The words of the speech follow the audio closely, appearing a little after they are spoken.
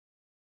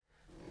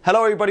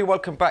Hello everybody,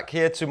 welcome back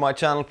here to my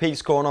channel,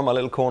 Pete's Corner, my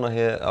little corner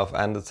here of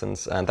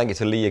Anderson's, and thank you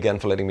to Lee again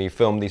for letting me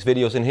film these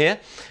videos in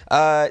here.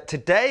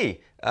 Today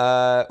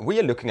we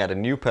are looking at a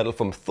new pedal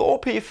from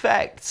Thorpy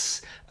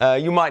Effects.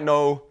 You might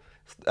know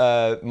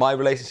my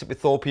relationship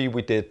with Thorpy.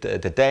 We did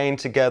the Dane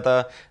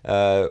together,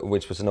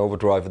 which was an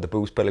overdrive with the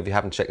boost pedal. If you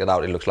haven't checked it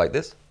out, it looks like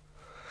this.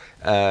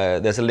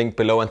 There's a link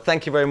below, and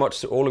thank you very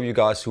much to all of you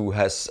guys who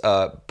has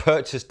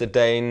purchased the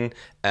Dane,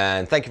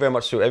 and thank you very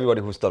much to everybody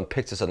who's done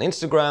pictures on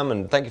Instagram,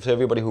 and thank you to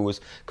everybody who has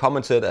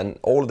commented, and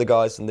all of the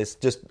guys. And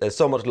there's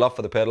so much love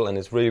for the pedal, and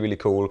it's really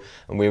cool,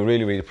 and we're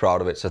really proud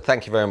of it, so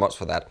thank you very much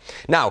for that.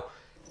 Now,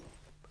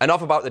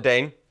 enough about the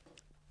Dane,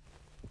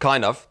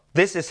 kind of.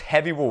 This is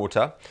Heavy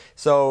Water.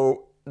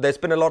 So there's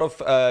been a lot of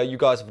you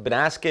guys have been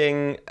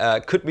asking,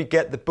 could we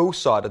get the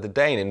boost side of the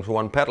Dane into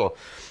one pedal?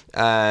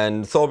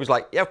 And Thorpy's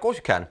like, yeah, of course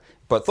you can.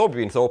 But Thorpy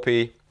being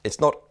Thorpy, it's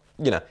not,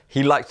 you know,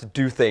 he likes to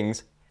do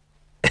things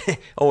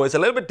oh, it's a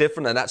little bit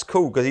different, and that's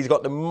cool because he's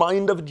got the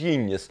mind of a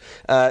genius.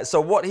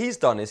 So what he's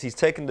done is he's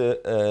taken the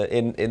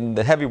in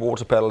the Heavy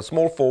Water pedal,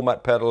 small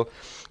format pedal,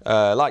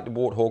 like the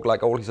Warthog,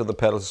 like all these other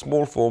pedals,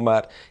 small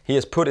format. He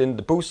has put in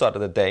the boost side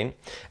of the Dane,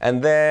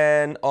 and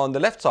then on the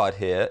left side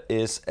here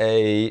is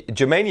a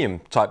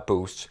germanium type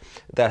boost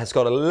that has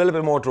got a little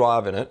bit more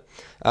drive in it.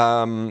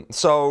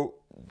 So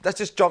let's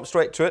just jump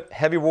straight to it.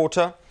 Heavy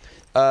Water.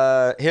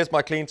 Here's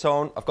my clean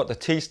tone. I've got the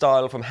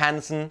T-Style from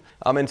Hansen.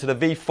 I'm into the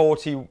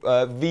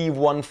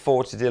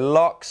V140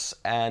 Deluxe,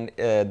 and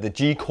the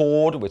G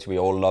chord, which we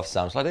all love,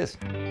 sounds like this.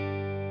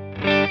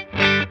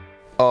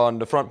 On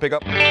the front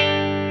pickup,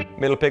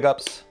 middle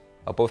pickups,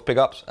 or both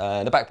pickups,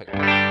 and the back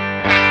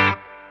pickup.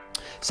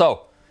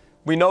 So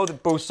we know the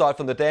boost side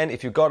from the Dane.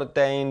 If you've got a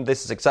Dane,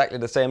 this is exactly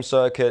the same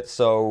circuit.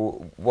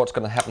 So what's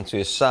going to happen to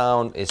your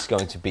sound is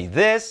going to be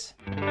this.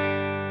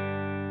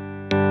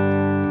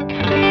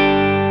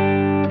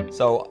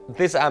 So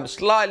this amp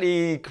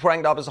slightly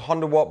cranked up as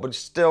 100 watt, but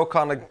still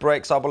kind of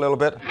breaks up a little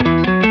bit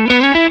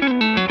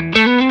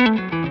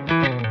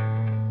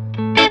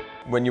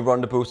when you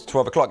run the boost at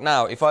 12 o'clock.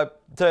 Now, if I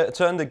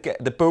turn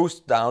the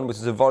boost down, which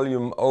is the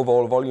volume,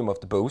 overall volume of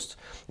the boost,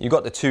 you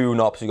got the two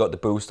knobs, you got the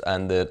boost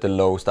and the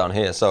lows down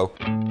here. So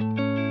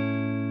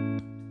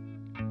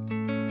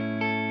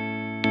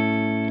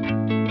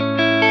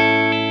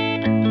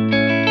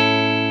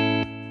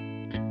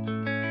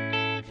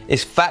it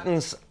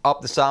fattens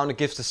up the sound, it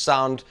gives the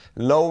sound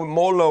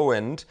more low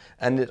end,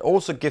 and it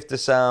also gives the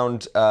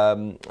sound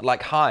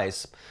like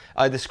highs.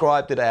 I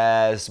described it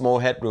as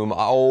more headroom,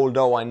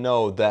 although I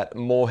know that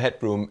more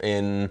headroom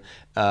in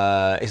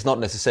is not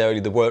necessarily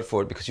the word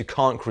for it, because you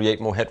can't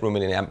create more headroom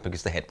in an amp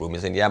because the headroom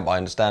is in the amp. I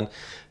understand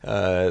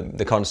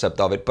the concept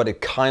of it, but it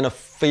kind of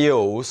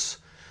feels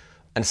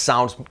and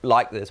sounds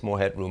like there's more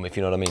headroom, if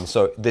you know what I mean.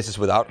 So this is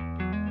without.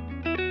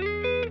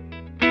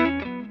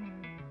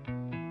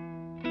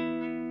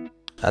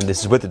 And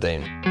this is with the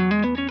Dane.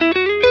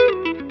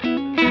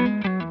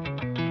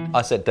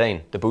 I said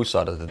Dane, the boost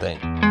side of the Dane.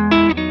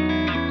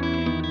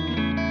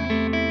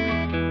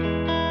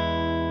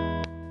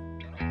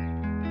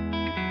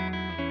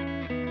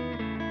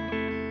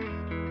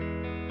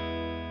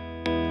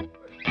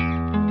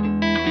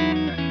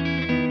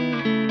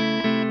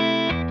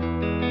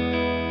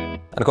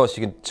 And of course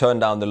you can turn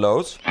down the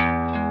lows,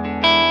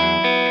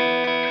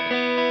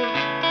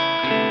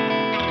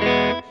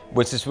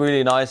 which is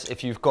really nice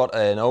if you've got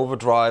an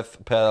overdrive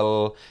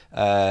pedal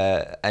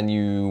and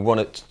you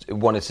want it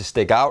to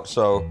stick out.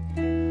 So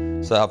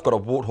I've got a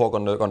Warthog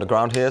on the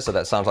ground here, so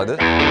that sounds like this.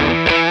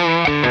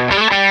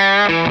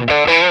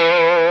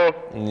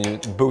 And you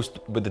boost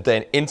with the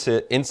Dane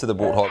into the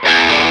Warthog.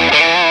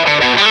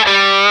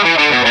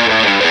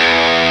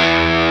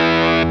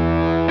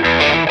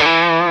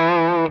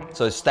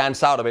 So it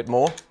stands out a bit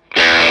more.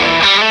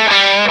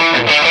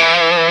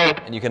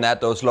 And you can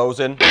add those lows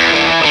in.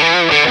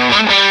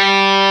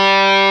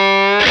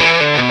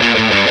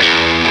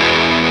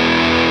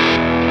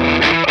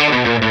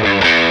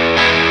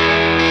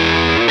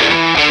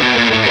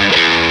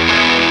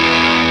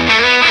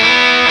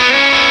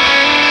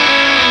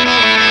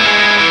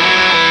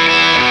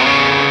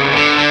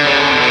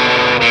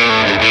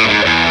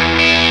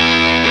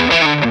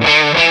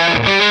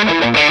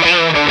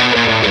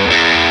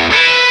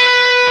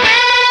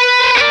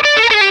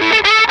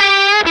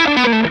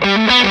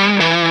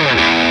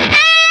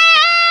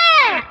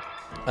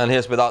 And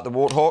here's without the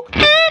Warthog.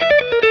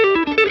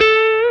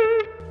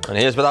 And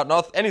here's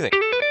without anything.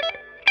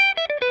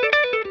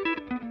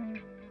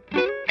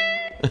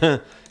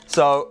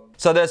 So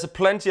there's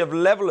plenty of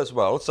level as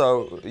well.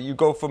 So you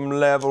go from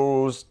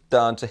levels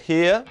down to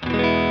here.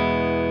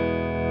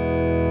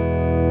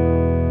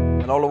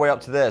 And all the way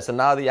up to there. So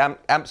now the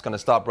amp's going to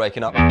start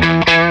breaking up.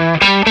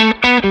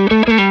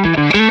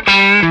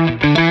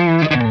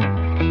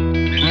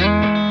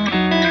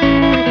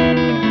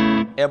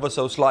 Ever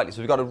so slightly.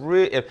 So we've got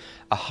a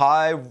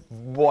high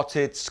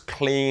wattage,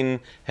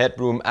 clean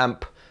headroom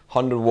amp,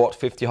 100 watt,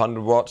 50,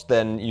 100 watts,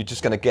 then you're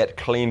just going to get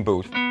clean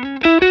boost.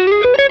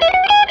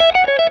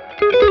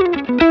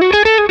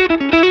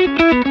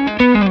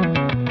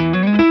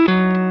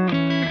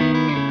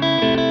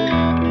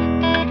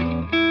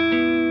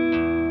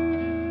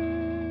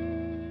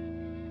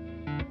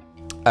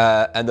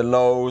 And the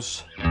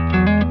lows.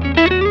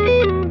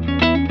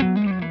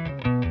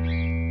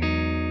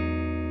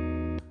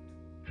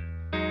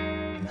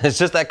 It's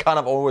just that kind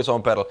of always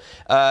on pedal.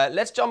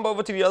 Let's jump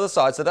over to the other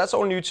side. So that's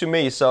all new to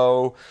me.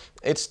 So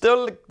it's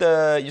still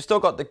you still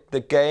got the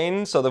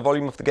gain, so the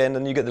volume of the gain,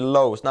 and you get the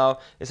lows. Now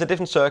it's a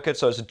different circuit,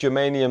 so it's a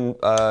germanium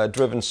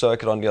driven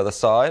circuit on the other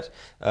side.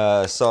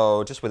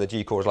 So just with a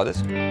G chorus like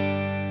this.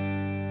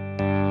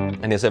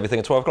 And here's everything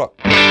at 12 o'clock.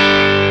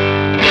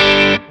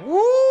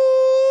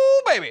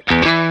 Woo, baby!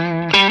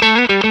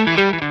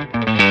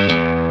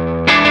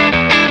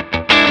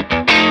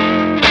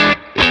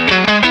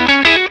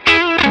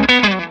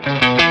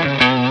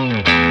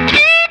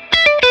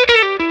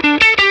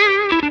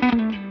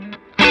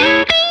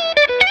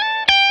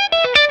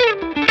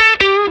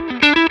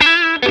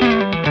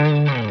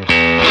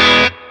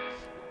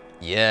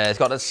 Yeah, it's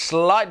got a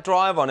slight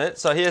drive on it.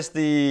 So here's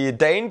the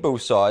Dane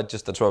boost side,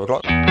 just at 12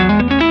 o'clock.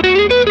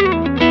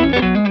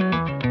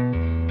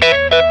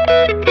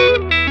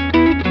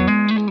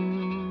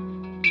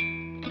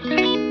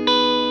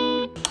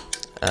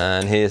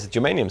 And here's the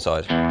germanium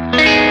side.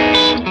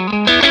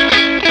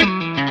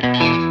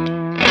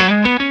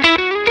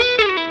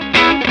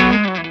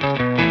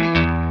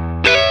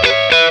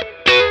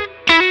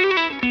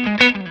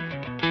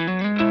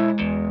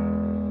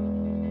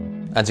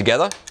 And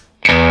together.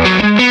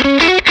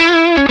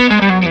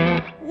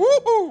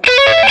 Woohoo!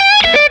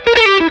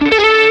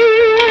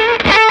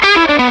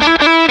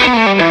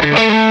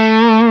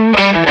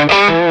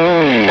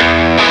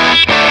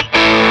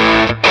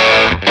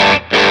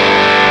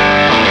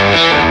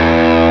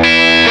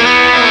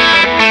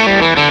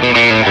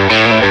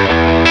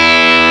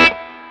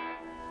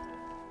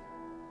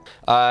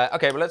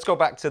 Okay, but let's go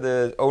back to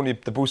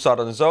the boost side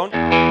on its own.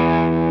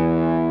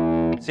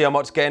 See how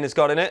much gain it's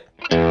got in it.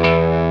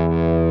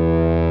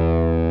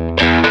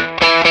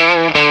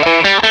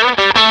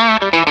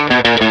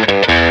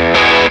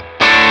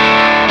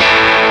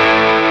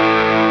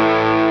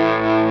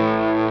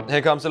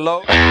 Here comes the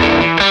low.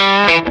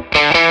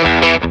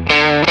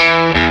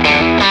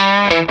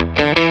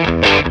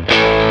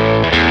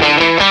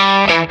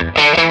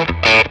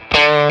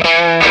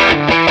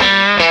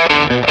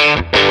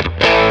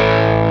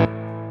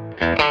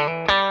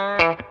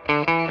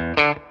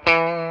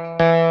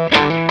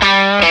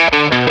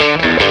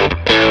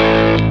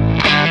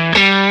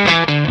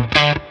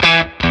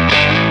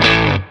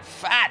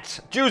 Fat,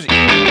 juicy.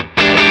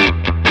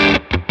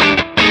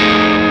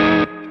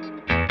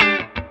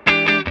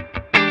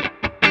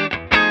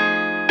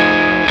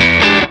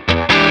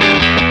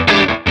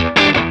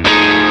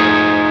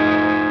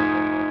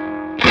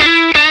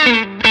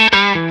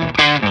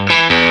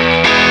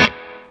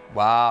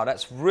 Wow,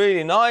 that's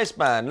really nice,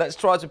 man. Let's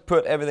try to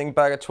put everything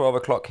back at 12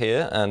 o'clock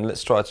here, and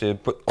let's try to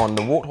put on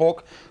the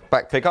Warthog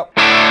back pickup.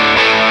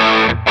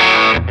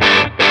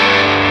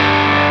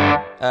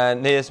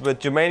 And here's with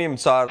germanium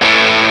side.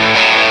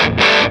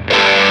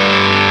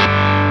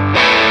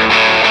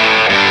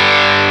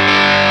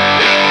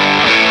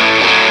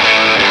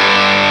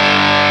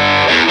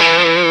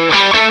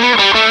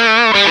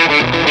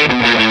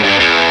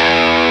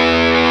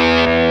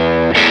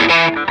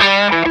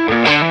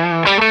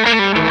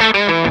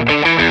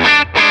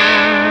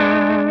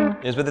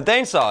 Here's with the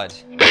Dane side.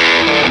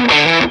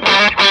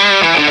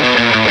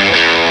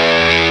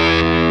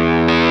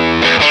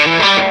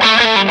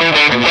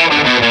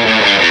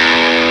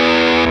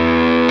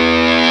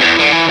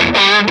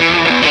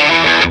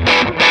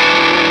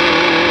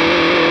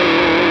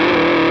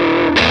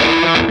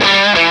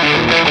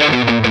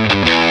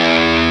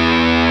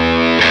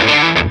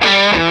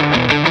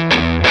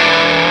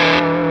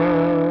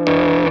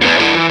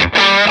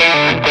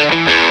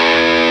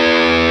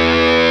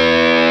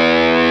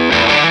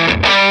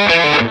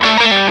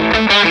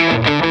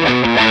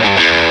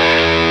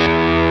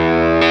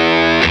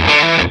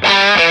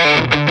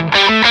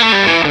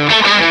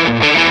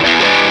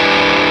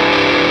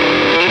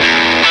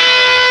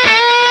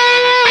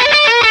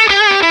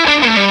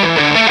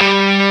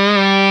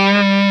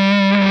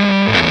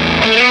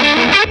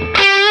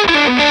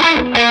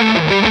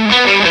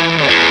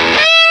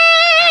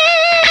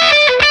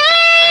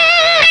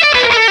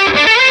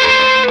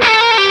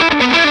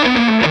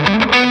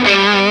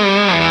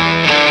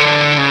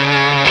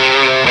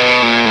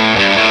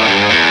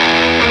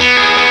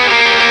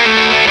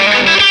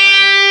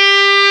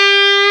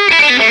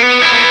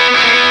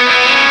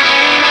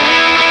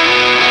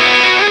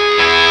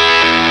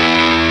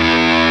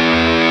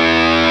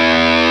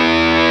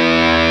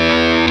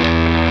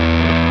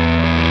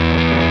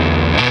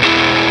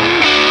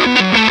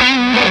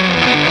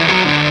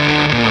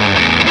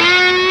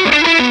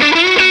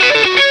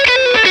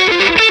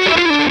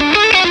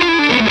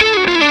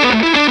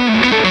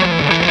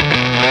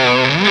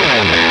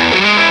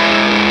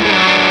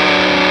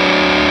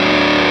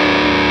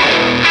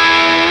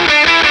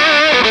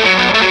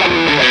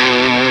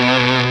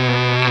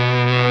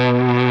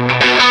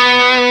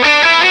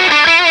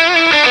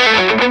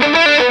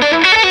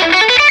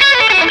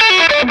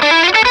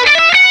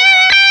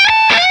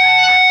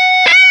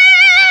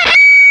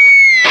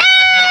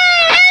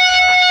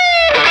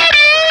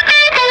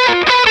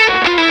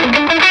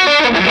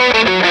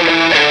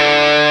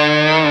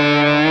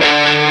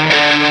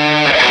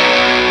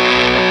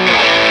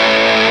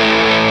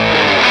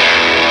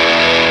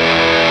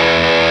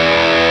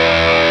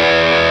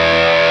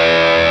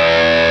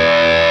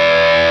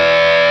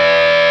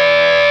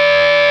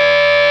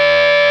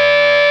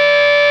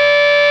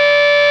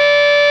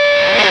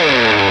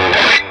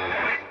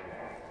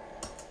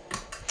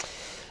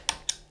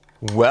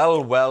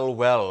 Well, well,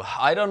 well.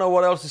 I don't know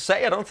what else to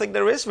say. I don't think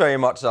there is very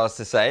much else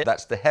to say.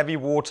 That's the heavy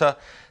water.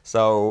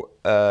 So,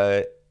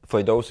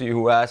 for those of you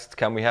who asked,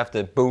 can we have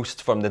the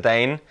boost from the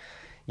Dane?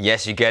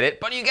 Yes, you get it,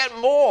 but you get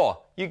more.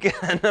 You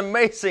get an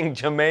amazing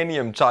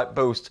germanium type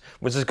boost,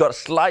 which has got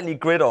slightly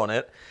grit on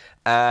it.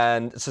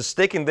 And so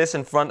sticking this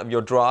in front of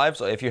your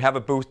drives, or if you have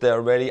a boost there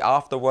already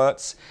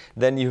afterwards,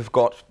 then you've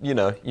got, you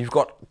know, you've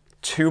got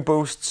 2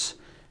 boosts.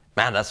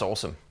 Man, that's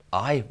awesome.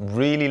 I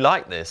really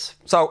like this.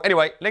 So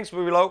anyway, links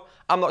will be below.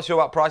 I'm not sure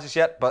about prices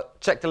yet, but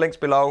check the links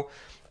below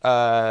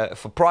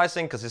for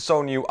pricing, because it's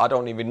so new. I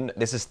don't even,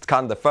 this is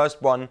kind of the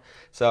first one.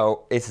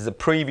 So this is a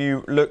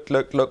preview.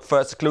 Look,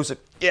 first exclusive.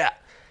 Yeah.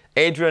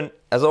 Adrian,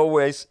 as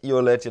always, you're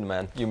a legend,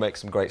 man. You make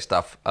some great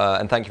stuff.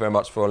 And thank you very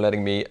much for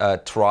letting me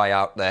try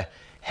out the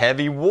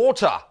heavy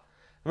water.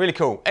 Really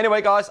cool.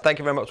 Anyway, guys, thank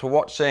you very much for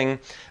watching.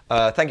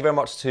 Thank you very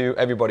much to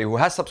everybody who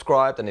has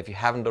subscribed. And if you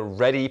haven't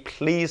already,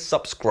 please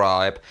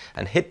subscribe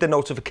and hit the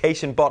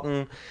notification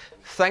button.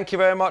 Thank you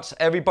very much,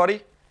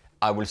 everybody.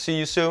 I will see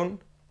you soon.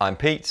 I'm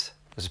Pete.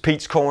 This is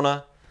Pete's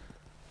Corner.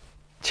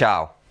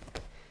 Ciao.